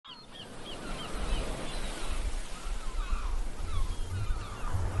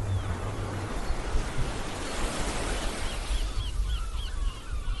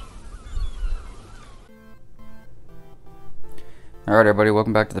Alright everybody,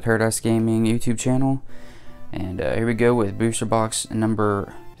 welcome back to the Paradise Gaming YouTube channel. And here we go with booster box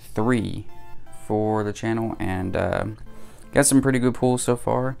number 3 for the channel. And got some pretty good pulls so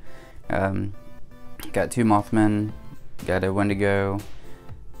far. Got 2 Mothmen, got a Wendigo,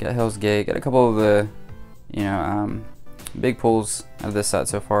 got Hell's Gate, got a couple of the, big pulls of this set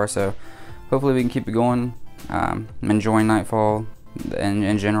so far. So hopefully we can keep it going. I'm enjoying Nightfall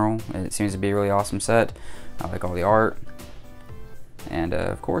in general. It seems to be a really awesome set. I like all the art. And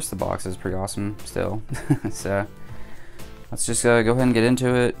of course the box is pretty awesome still. So let's just go ahead and get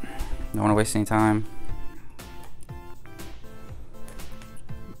into it. Don't want to waste any time.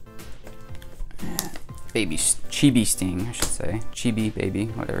 Baby Chibi Sting, I should say. Chibi baby,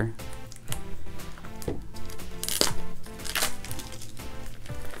 whatever.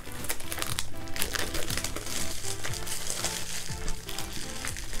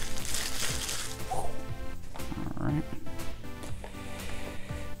 Alright.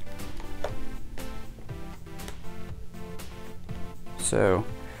 So,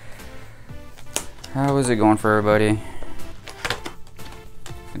 how is it going for everybody?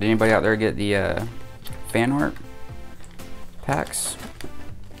 Did anybody out there get the fan art packs?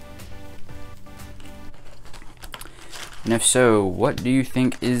 And if so, what do you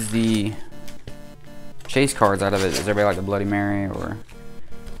think is the chase cards out of it? Is everybody like the Bloody Mary, or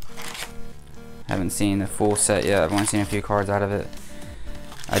haven't seen the full set yet? I've only seen a few cards out of it.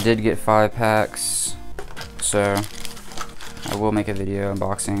 I did get 5 packs, so I will make a video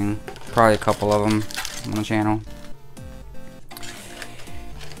unboxing probably a couple of them on the channel.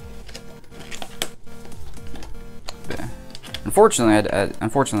 But unfortunately,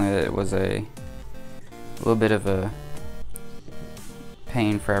 it was a little bit of a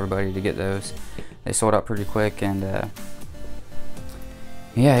pain for everybody to get those. They sold out pretty quick, and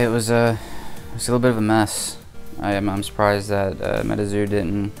yeah, it was a little bit of a mess. I'm surprised that MetaZoo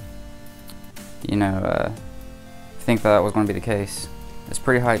didn't, think that was going to be the case. It's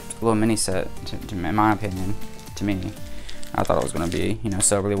pretty hyped little mini set, in my opinion. To me, I thought it was going to be,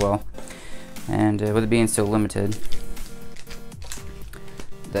 sell really well, and with it being still limited,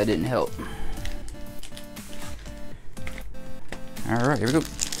 that didn't help. All right, here we go.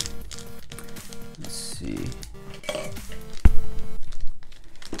 Let's see.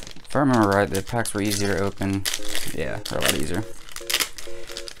 If I remember right, the packs were easier to open. Yeah, they're a lot easier.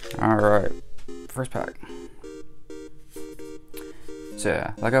 All right, first pack. So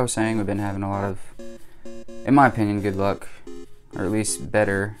yeah, like I was saying, we've been having a lot of, in my opinion, good luck, or at least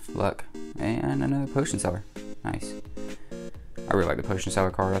better luck. And another potion seller. Nice. I really like the potion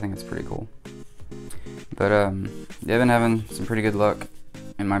seller card. I think it's pretty cool. But yeah, I've been having some pretty good luck,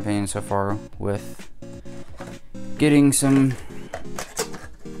 in my opinion, so far with getting some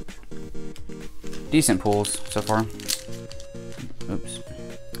decent pulls so far. Oops.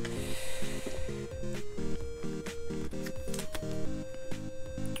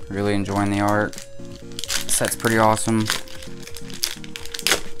 Really enjoying the art. The set's pretty awesome.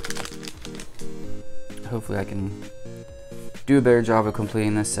 Hopefully I can do a better job of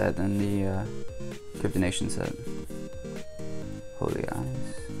completing this set than the Kryptonation set. Holy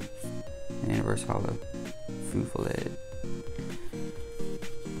Eyes. The Universe Hollow. Foofled.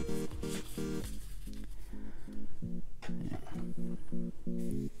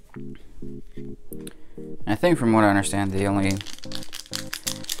 I think from what I understand, the only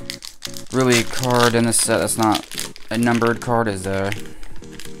really card in this set that's not a numbered card is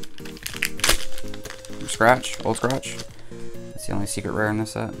Scratch, Old Scratch. That's the only secret rare in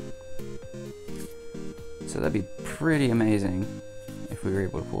this set. So that'd be pretty amazing if we were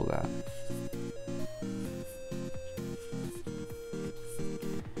able to pull that.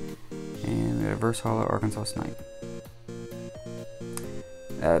 And we got a Verse Hollow Arkansas Snipe.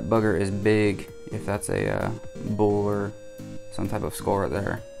 That bugger is big, if that's a bull or some type of skull right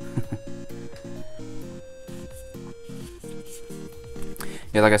there.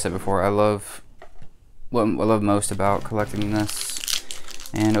 Yeah, like I said before, what I love most about collecting this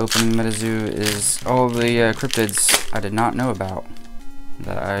and opening MetaZoo is all the cryptids I did not know about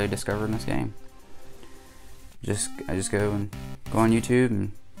that I discovered in this game. I just go on YouTube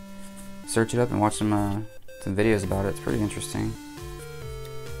and search it up and watch some videos about it. It's pretty interesting.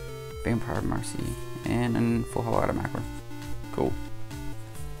 Vampire Marcy and Full Hollow out of Macro. Cool.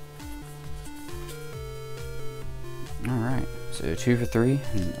 Alright, so 2 for 3,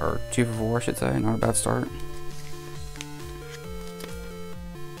 or 2 for 4 I should say, not a bad start.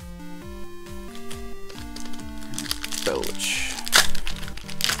 Belch.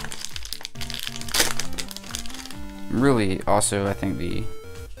 Really, also, I think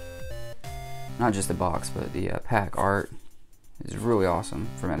not just the box, but the pack art is really awesome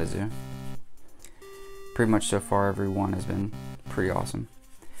for MetaZoo. Pretty much so far, every one has been pretty awesome.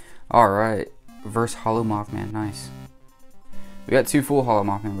 Alright, reverse hollow Mothman, nice. We got 2 full hollow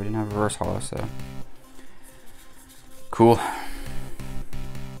Mothman, we didn't have a reverse hollow, so cool.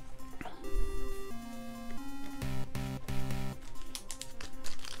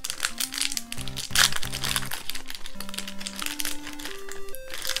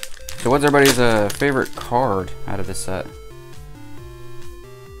 So what's everybody's favorite card out of this set?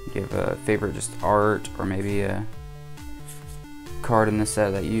 Do you have a favorite just art, or maybe a card in this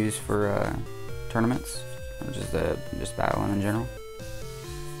set that you use for tournaments, or just battling in general?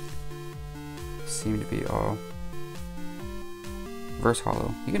 Seem to be all reverse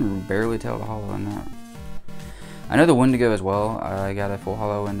hollow. You can barely tell the hollow in that. I know the Wendigo as well. I got a full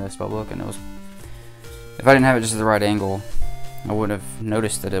hollow in the spellbook, and it was, if I didn't have it just at the right angle, I would have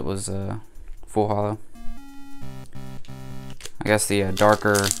noticed that it was full hollow. I guess the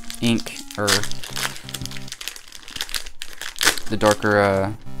darker ink, or the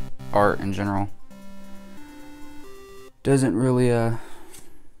darker art in general, doesn't really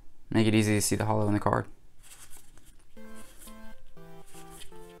make it easy to see the hollow in the card.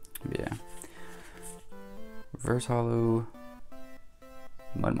 Yeah. Reverse hollow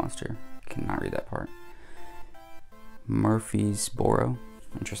mud monster. Cannot read that part. Murphy's Boro.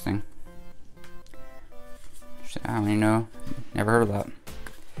 Interesting. I don't even know. Never heard of that.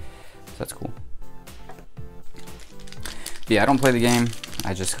 So that's cool. But yeah, I don't play the game.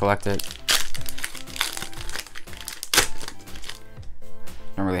 I just collect it.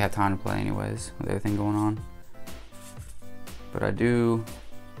 Don't really have time to play anyways with everything going on. But I do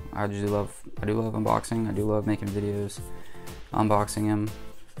love unboxing. I do love making videos, unboxing them.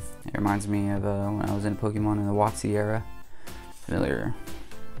 It reminds me of when I was in Pokemon in the WotC era. Familiar.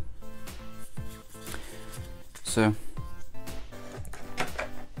 So,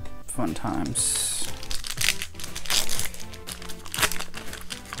 fun times.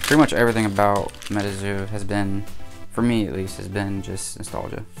 Pretty much everything about MetaZoo has been, for me at least, has been just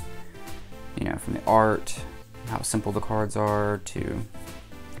nostalgia. You know, from the art, how simple the cards are, to,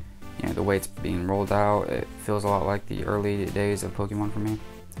 you know, the way it's being rolled out. It feels a lot like the early days of Pokemon for me.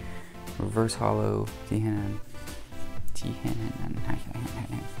 Reverse hollow T-Hen.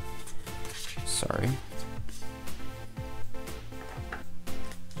 Sorry.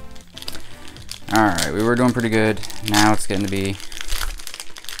 Alright, we were doing pretty good. Now it's getting to be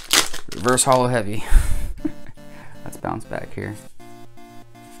reverse hollow heavy. Let's bounce back here.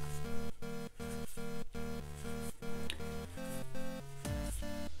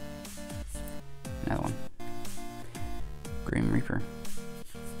 Another one. Grim Reaper.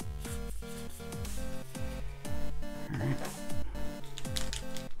 Alright.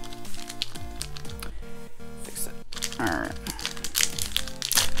 Fix it. Alright.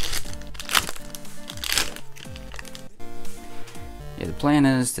 Yeah, the plan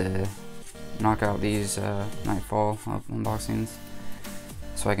is to knock out these Nightfall unboxings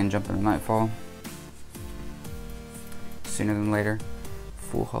so I can jump into Nightfall sooner than later.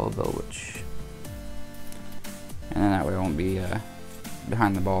 Full hollow Bellwitch. And then that way I won't be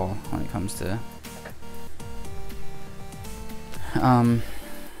behind the ball when it comes to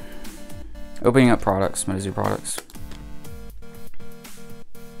opening up products, MetaZoo products.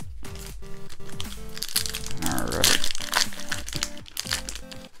 Alright.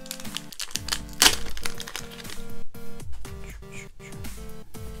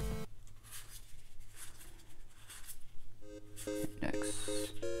 Next.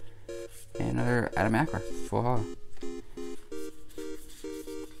 And another Adam Akbar, full hollow.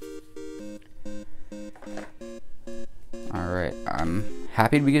 Alright, I'm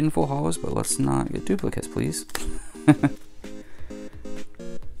happy to be getting full hollows, but let's not get duplicates, please. Alright.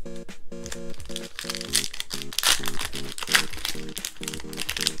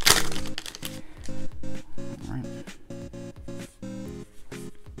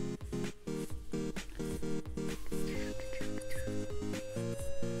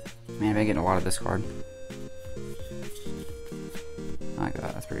 Man, I've been getting a lot of this card. My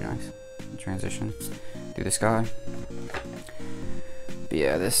god, that's pretty nice. Transition through the sky. But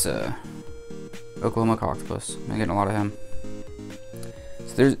yeah, this Oklahoma octopus. I'm getting a lot of him.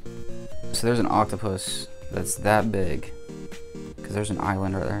 So there's an octopus that's that big, because there's an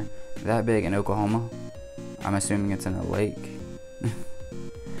island right there, that big in Oklahoma. I'm assuming it's in a lake.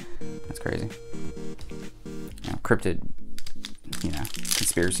 That's crazy. You know, cryptid, you know,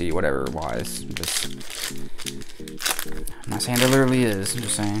 conspiracy, whatever wise. Just, I'm not saying there literally is. I'm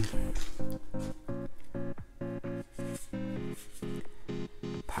just saying.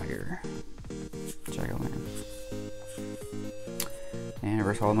 Pyre. Jack-o'-lantern.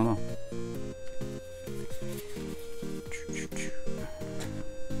 reverse hollow Momo.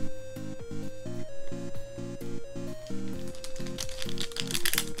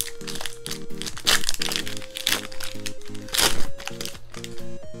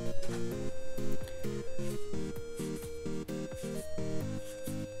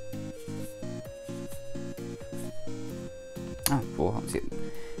 Oh, full hollow.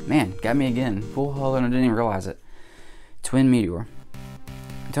 Man, got me again. Full hollow and I didn't even realize it. Twin Meteor.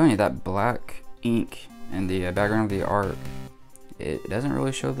 I'm telling you, that black ink and the background of the art, it doesn't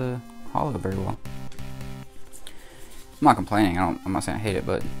really show the hollow very well. I'm not complaining. I'm not saying I hate it,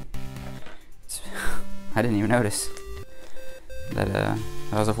 but I didn't even notice that that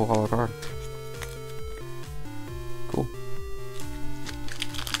was a full hollow card. Cool.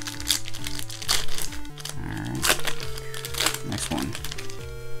 Next one.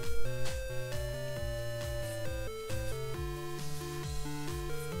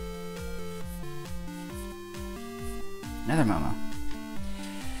 Another Momo.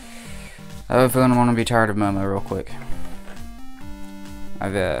 I have a feeling I'm gonna be tired of Momo real quick.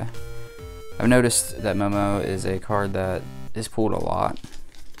 I've noticed that Momo is a card that is pulled a lot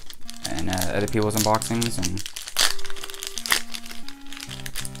in other people's unboxings,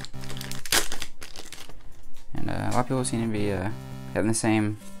 and a lot of people seem to be having the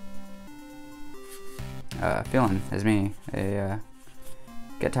same feeling as me. They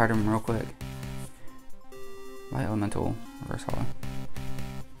get tired of them real quick. Light Elemental, reverse hollow.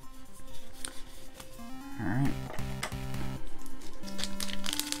 Alright.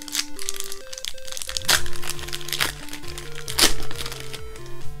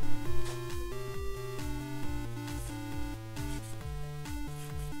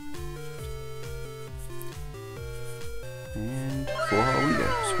 And full hollow window,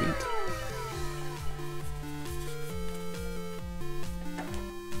 sweet.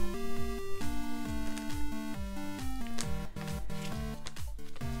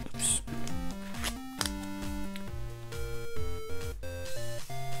 Oops.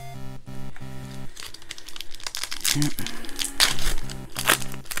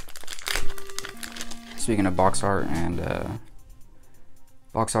 Speaking of box art and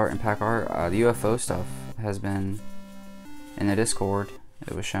pack art, the UFO stuff has been in the Discord.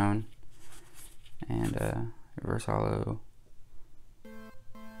 It was shown, and reverse hollow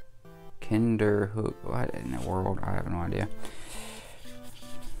Kinderhook. What in the world? I have no idea.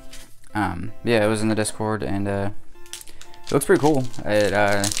 Yeah, it was in the Discord, and it looks pretty cool.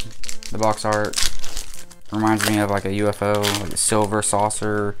 The box art reminds me of like a UFO, like a silver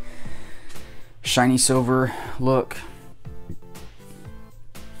saucer, shiny silver look.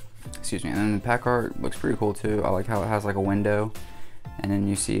 Excuse me. And then the pack art looks pretty cool too. I like how it has like a window, and then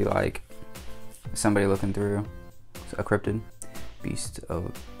you see like somebody looking through. It's a cryptid. Beast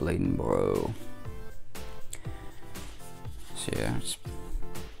of Bladenboro. So yeah,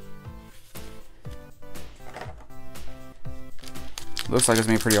 looks like it's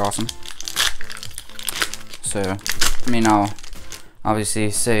gonna be pretty awesome. So, I mean, I'll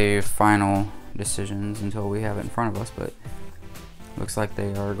obviously save final decisions until we have it in front of us, but looks like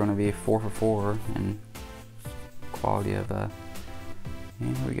they are going to be 4 for 4 in quality of, and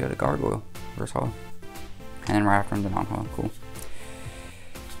here we go to Gargoyle, reverse hollow, and then right after them, the non-hollow. Cool.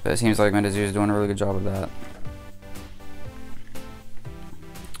 But it seems like MetaZoo is doing a really good job of that.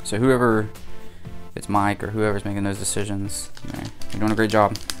 So whoever, if it's Mike or whoever's making those decisions, you're doing a great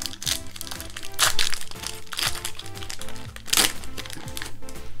job.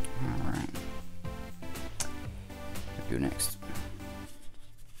 Alright. What do next?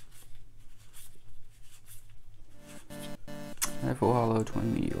 Full hollow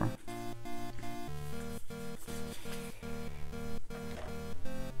Twin Meteor.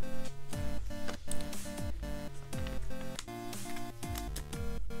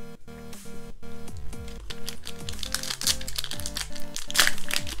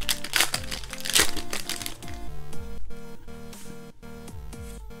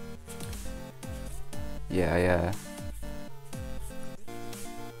 Yeah.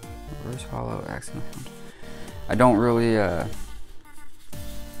 Reverse hollow accident. I don't really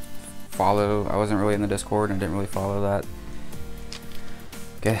follow. I wasn't really in the Discord and I didn't really follow that.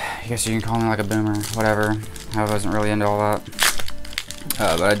 Okay, I guess you can call me like a boomer, whatever. I wasn't really into all that.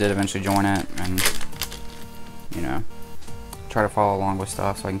 But I did eventually join it and, you know, try to follow along with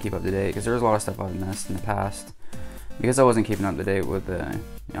stuff so I can keep up to date, because there's a lot of stuff I've missed in the past because I wasn't keeping up to date with the,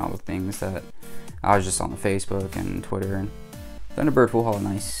 you know, the things that I was just on the Facebook and Twitter. And Thunderbird full hollow,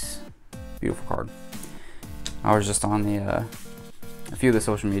 nice, beautiful card. I was just on the a few of the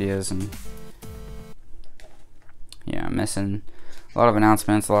social medias and yeah, missing a lot of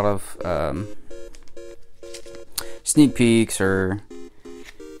announcements, a lot of sneak peeks, or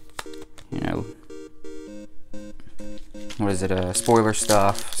you know, what is it, spoiler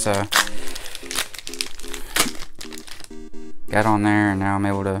stuff. So got on there, and now I'm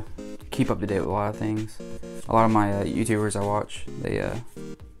able to keep up to date with a lot of things. A lot of my YouTubers I watch, I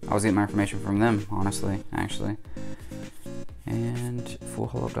was getting my information from them, honestly, actually. And Full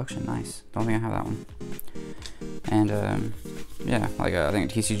Hollow Abduction, nice. Don't think I have that one. And yeah, like I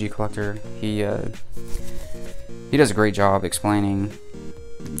think TCG Collector, he does a great job explaining,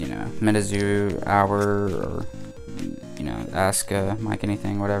 you know, MetaZoo hour, or you know, ask Mike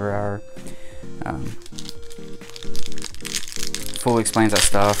anything, whatever hour. Fully explains that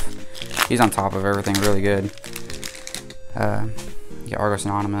stuff. He's on top of everything, really good. Yeah, Argos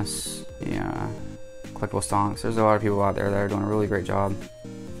Anonymous, yeah, Collectible Stonks. There's a lot of people out there that are doing a really great job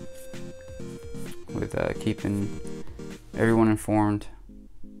with keeping everyone informed.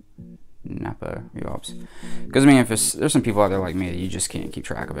 Napa Reops. Because I mean, if there's some people out there like me that you just can't keep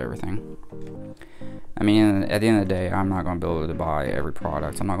track of everything. I mean, at the end of the day, I'm not going to be able to buy every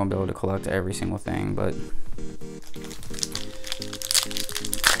product. I'm not going to be able to collect every single thing, but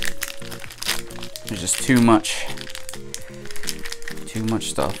there's just too much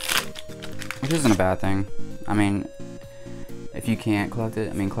stuff, which isn't a bad thing. I mean, if you can't collect it,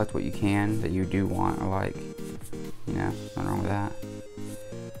 I mean, collect what you can that you do want or like, you know, nothing wrong with that.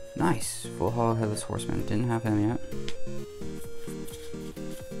 Nice, Full Hollow Headless Horseman, didn't have him yet.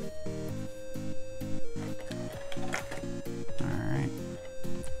 Alright,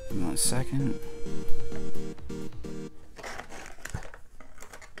 1 second.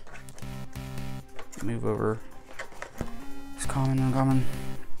 Move over. It's common, uncommon.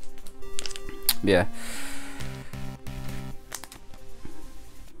 Yeah.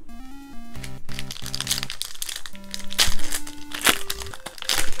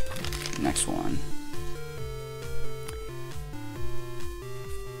 Next one.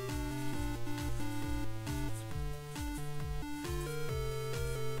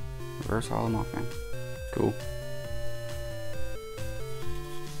 Reverse Hollow Mothman. Cool.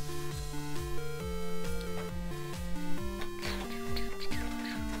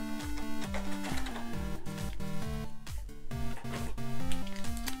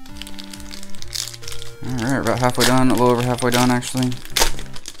 Alright, about halfway done, a little over halfway done actually.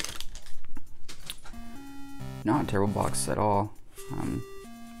 Not a terrible box at all.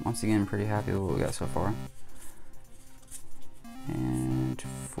 Once again, pretty happy with what we got so far. And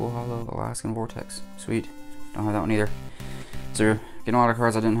Full Hollow Alaskan Vortex. Sweet. Don't have that one either. So, getting a lot of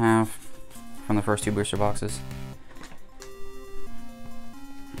cards I didn't have from the first 2 booster boxes.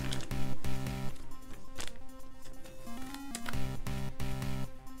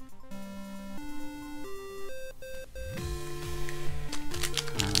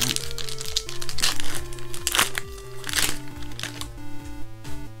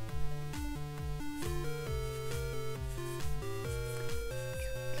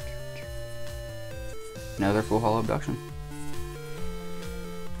 Another Full Hollow Abduction.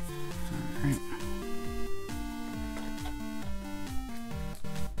 Alright.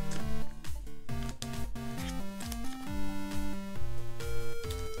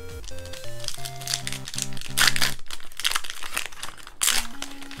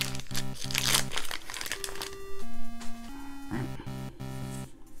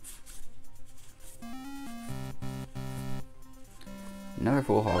 Another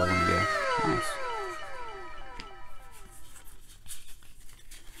Full Hollow one to go. Nice.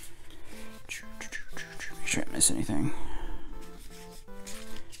 Make sure I didn't miss anything.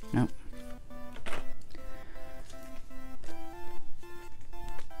 Nope.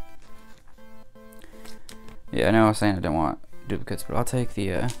 Yeah, I know I was saying I didn't want duplicates, but I'll take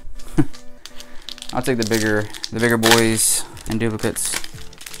the I'll take the bigger boys and duplicates.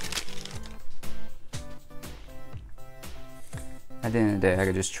 At the end of the day, I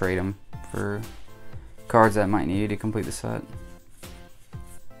could just trade them for cards that I might need to complete the set.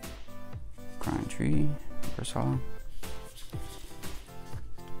 Crying Tree, Reverse Hollow.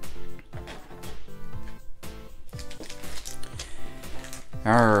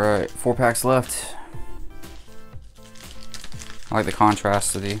 Alright, 4 packs left. I like the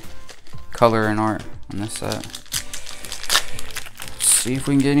contrast to the color and art on this set. Let's see if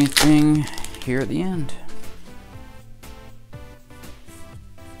we can get anything here at the end.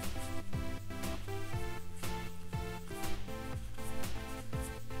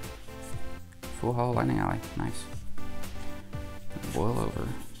 Full Hollow Lightning Alley, nice. Boil over.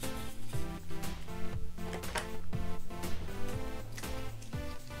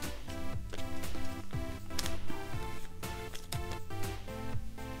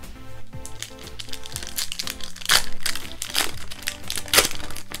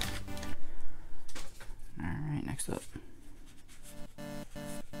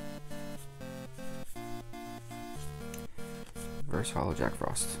 Reverse Hollow Jack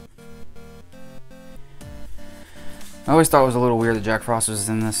Frost. I always thought it was a little weird that Jack Frost was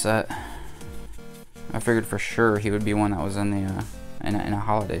in this set. I figured for sure he would be one that was in the in a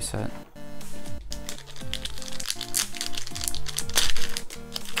holiday set.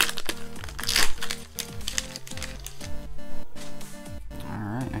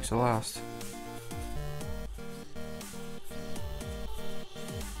 Alright, next to last.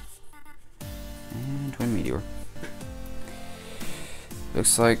 And Twin Meteor.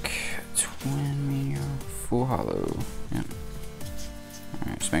 Looks like Twin Meteor full hollow. Yep.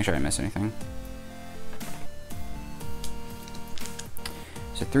 Alright, just make sure I didn't miss anything.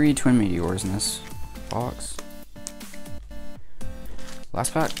 So 3 Twin Meteors in this box.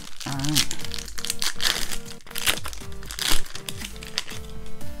 Last pack. Alright.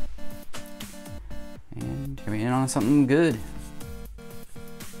 And here we end on something good.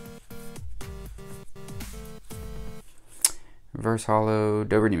 Reverse Hollow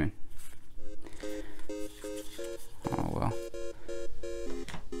Dober Demon. Oh well.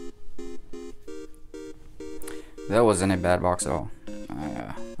 That wasn't a bad box at all.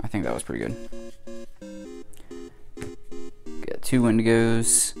 I think that was pretty good. Got 2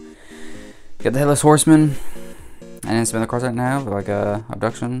 Wendigos. Got the Headless Horseman. I didn't spend the cards I didn't have, like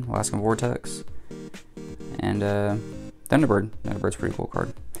Abduction, Alaskan Vortex, and Thunderbird. Thunderbird's a pretty cool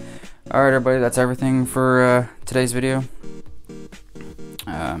card. Alright everybody, that's everything for today's video.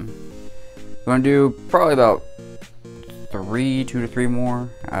 I'm going to do probably about 2 to 3 more,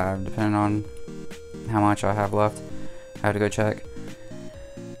 depending on how much I have left. I have to go check.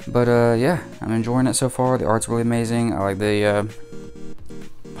 But yeah, I'm enjoying it so far. The art's really amazing. I like the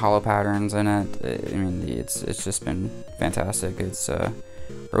hollow patterns in it. I mean, it's just been fantastic. It's a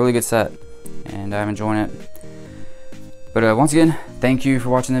really good set, and I'm enjoying it. But once again, thank you for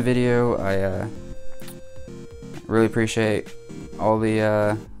watching the video. I really appreciate all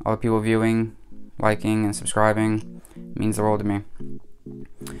the people viewing, liking, and subscribing. It means the world to me.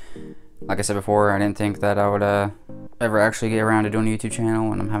 Like I said before, I didn't think that I would ever actually get around to doing a YouTube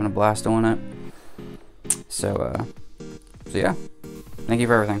channel, and I'm having a blast doing it. So yeah, thank you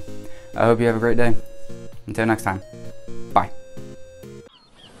for everything. I hope you have a great day. Until next time.